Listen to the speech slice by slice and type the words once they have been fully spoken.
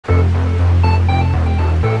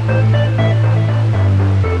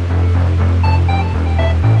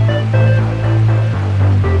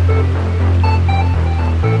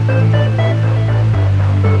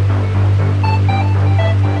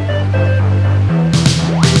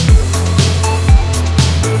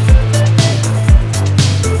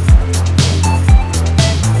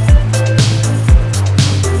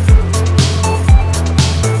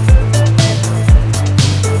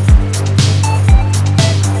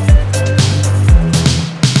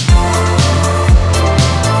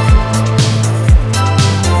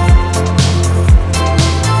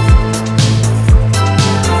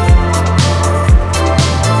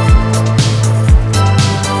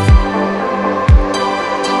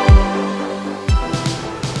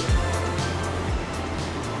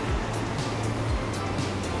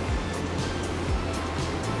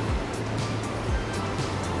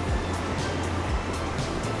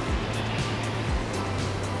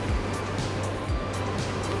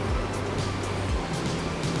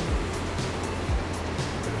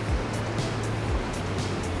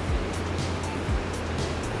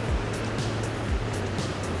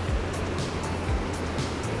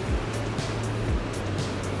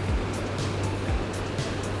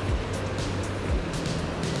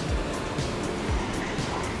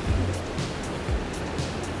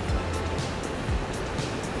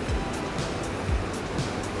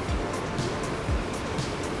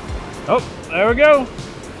Oh, there we go.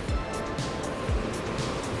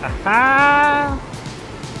 Aha!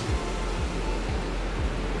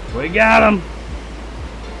 We got him.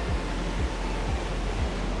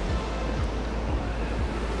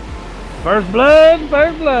 First blood,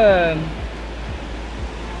 first blood.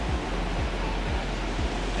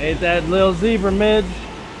 Ain't that little zebra midge?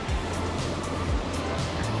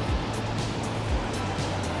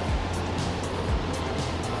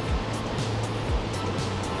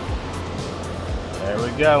 There we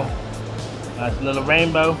go. Nice little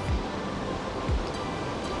rainbow.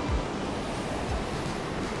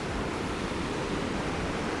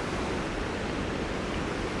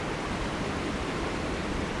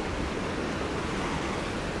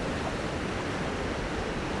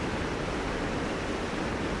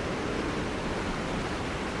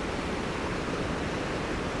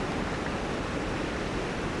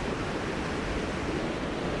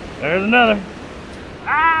 There's another.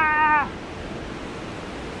 Ah!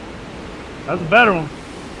 That's a better one.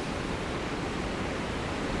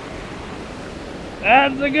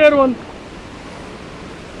 That's a good one.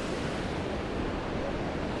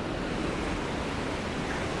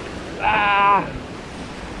 Ah!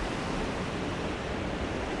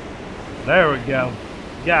 There we go.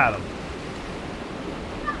 Got him.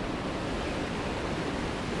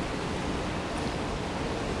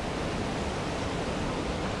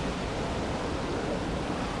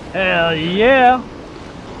 Hell yeah.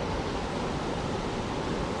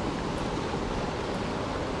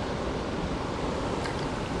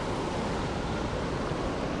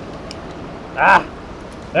 Ah,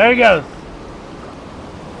 there he goes.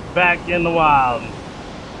 Back in the wild.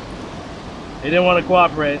 He didn't want to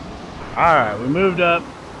cooperate. All right, we moved up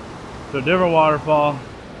to a different waterfall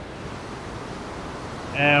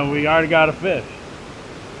and we already got a fish.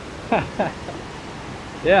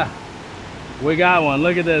 Yeah. We got one.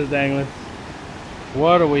 Look at this, Dangler.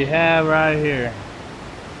 What do we have right here?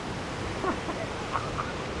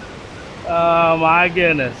 Oh my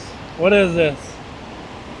goodness. What is this?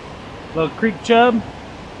 Little creek chub?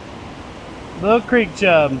 Little creek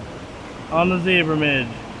chub on the zebra midge.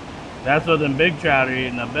 That's what them big trout are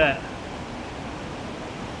eating, I bet.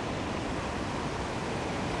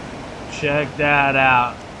 Check that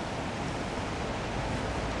out.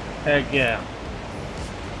 Heck yeah.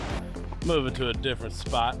 Moving to a different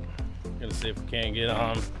spot. Gonna see if we can get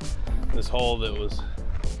on this hole that was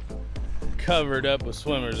covered up with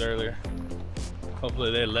swimmers earlier.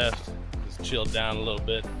 Hopefully they left. Just chilled down a little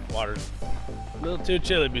bit. Water's a little too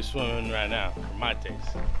chilly to be swimming right now for my taste.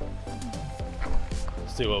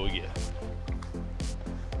 Let's see what we get.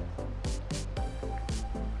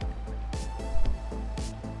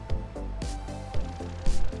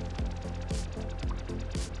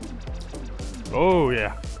 Oh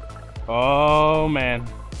yeah. Oh man.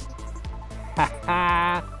 Ha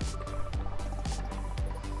ha.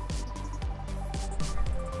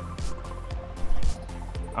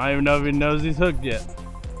 I don't even know if he knows he's hooked yet.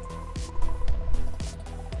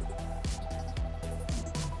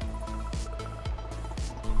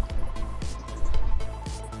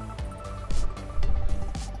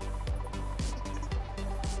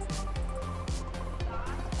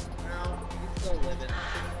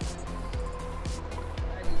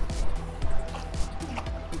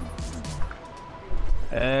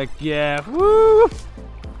 Heck yeah. Woo!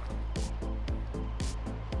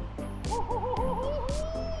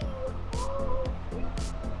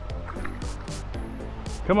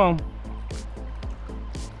 Come on.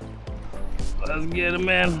 Let's get him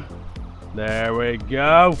in. There we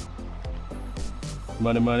go.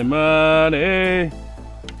 Money, money, money.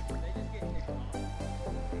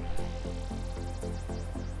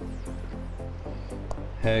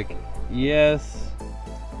 Heck yes.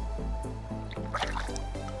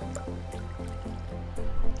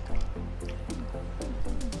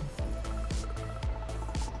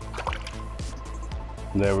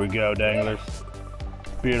 There we go, danglers.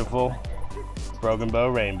 Beautiful broken bow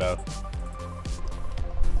rainbow.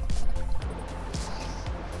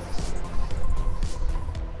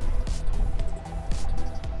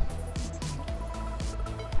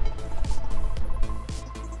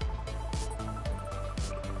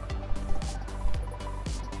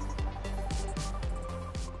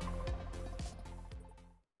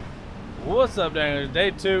 What's up, danglers?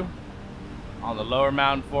 Day 2 on the lower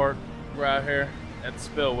mountain fork. We're out here at the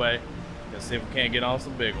spillway. Let's see if we can't get on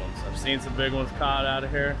some big ones. I've seen some big ones caught out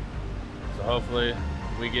of here, so hopefully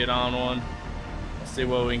we get on one. Let's see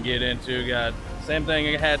what we can get into. Got same thing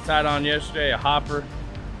I had tied on yesterday, a hopper,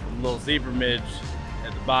 a little zebra midge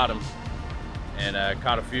at the bottom, and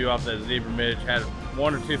caught a few off that zebra midge. Had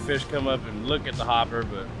 1 or 2 fish come up and look at the hopper,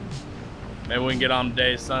 but Maybe we can get on the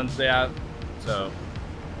day sun's out, so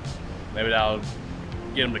maybe that'll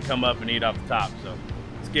get them to come up and eat off the top. So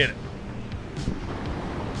let's get it.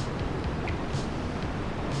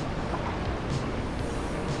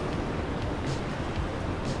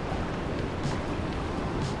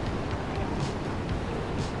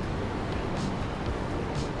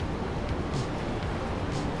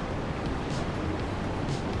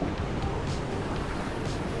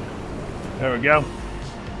 There we go.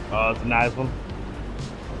 Oh, it's a nice one.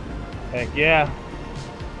 Heck yeah.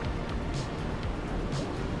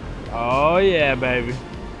 Oh yeah, baby.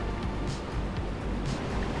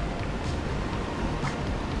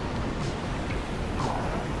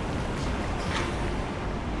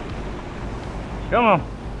 Come on.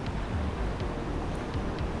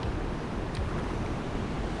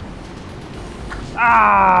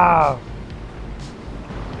 Ah!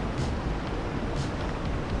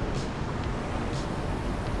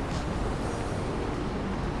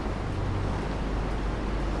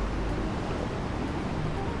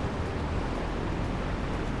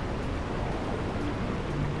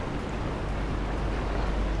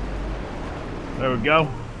 There we go.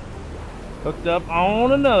 Hooked up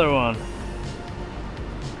on another one.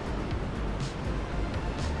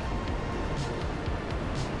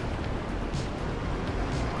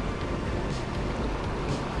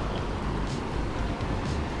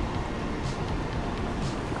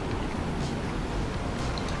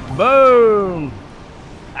 Boom!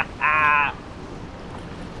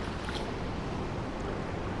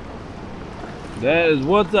 That is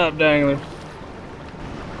what's up, Dangler.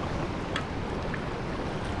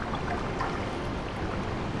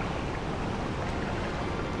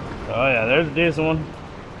 Oh yeah, there's a decent one.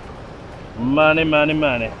 Money, money,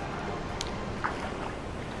 money.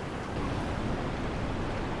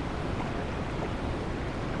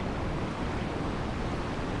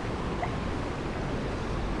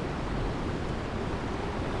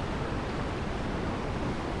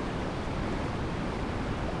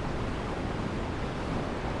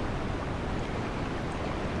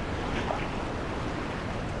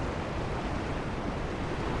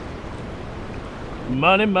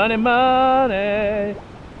 Money, money, money.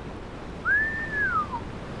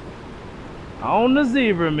 On the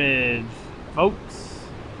zebra midge, folks.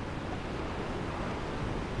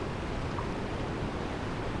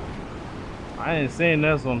 I ain't seen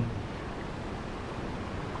this one.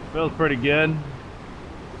 Feels pretty good.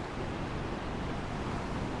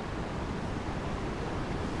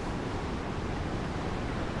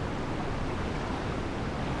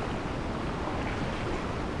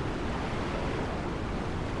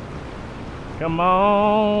 Come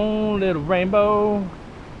on, little rainbow.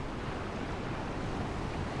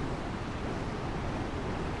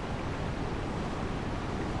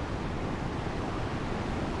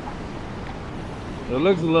 It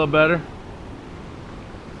looks a little better.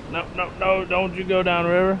 No, no, no, don't you go down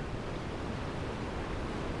river.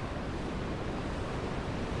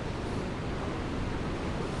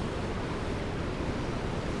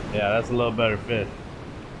 Yeah, that's a little better fish.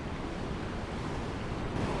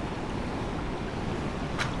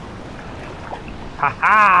 Ha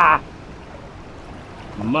ha!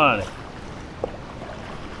 Money.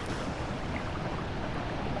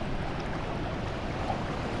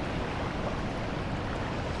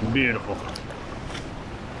 Beautiful.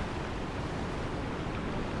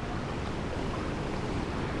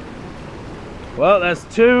 Well, that's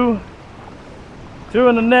two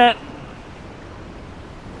in the net.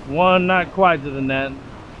 One not quite to the net.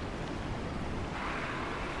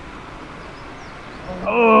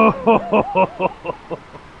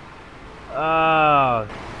 Oh,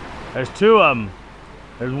 there's two of them.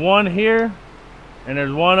 There's one here, and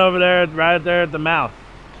there's one over there, right there at the mouth.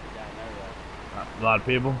 Yeah, I know that. A lot of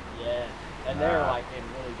people. Yeah, and they're like in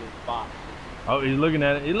really good spots. Oh, he's looking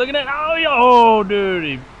at it. He's looking at it. Oh, oh,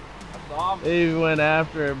 dude, he went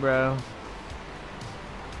after it, bro.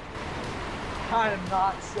 I am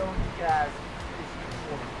not showing you guys.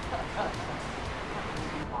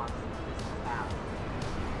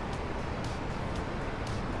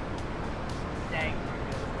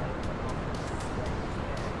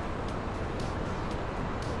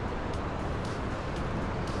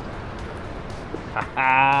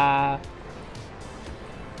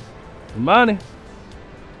 Money.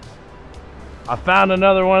 I found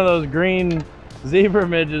another one of those green zebra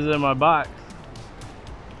midges in my box.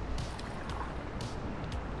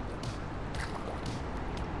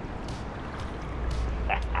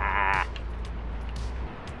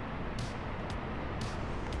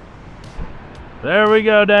 There we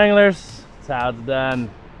go, danglers. That's how it's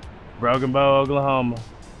done. Broken Bow, Oklahoma.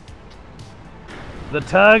 The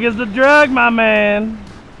tug is the drug, my man.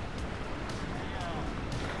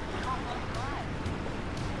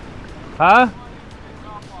 Huh?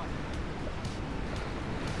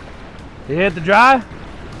 You hit the dry?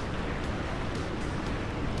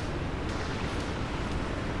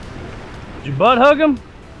 Did you butt hug him?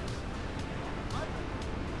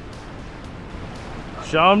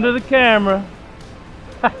 Show him to the camera.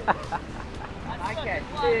 I catch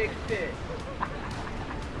big fish.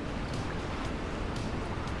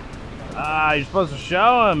 Ah, you're supposed to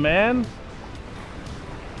show him, man.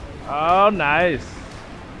 Oh, nice.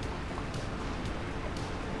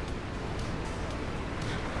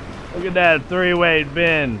 Look at that 3-weight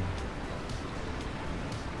bin.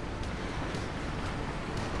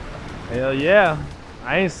 Hell yeah.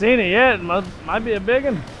 I ain't seen it yet. Might be a big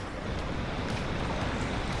one.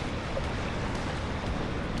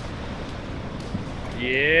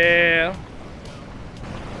 Yeah.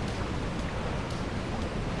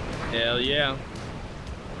 Hell yeah.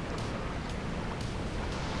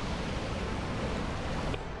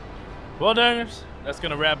 Well, Danglers, that's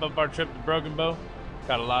gonna wrap up our trip to Broken Bow.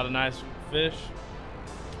 Caught a lot of nice fish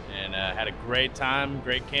and had a great time,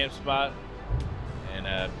 great camp spot,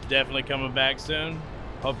 and definitely coming back soon.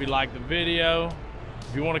 Hope you liked the video.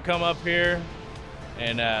 If you want to come up here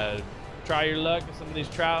and try your luck at some of these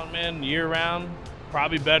trout, man, year round,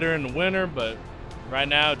 probably better in the winter, but right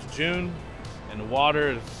now it's June and the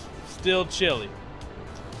water is still chilly.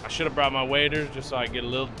 I should have brought my waders just so I get a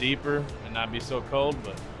little deeper and not be so cold,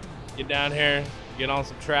 but get down here, get on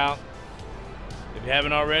some trout. If you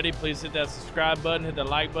haven't already, please hit that subscribe button, hit the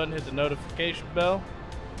like button, hit the notification bell.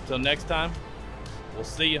 Until next time, we'll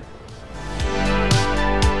see you.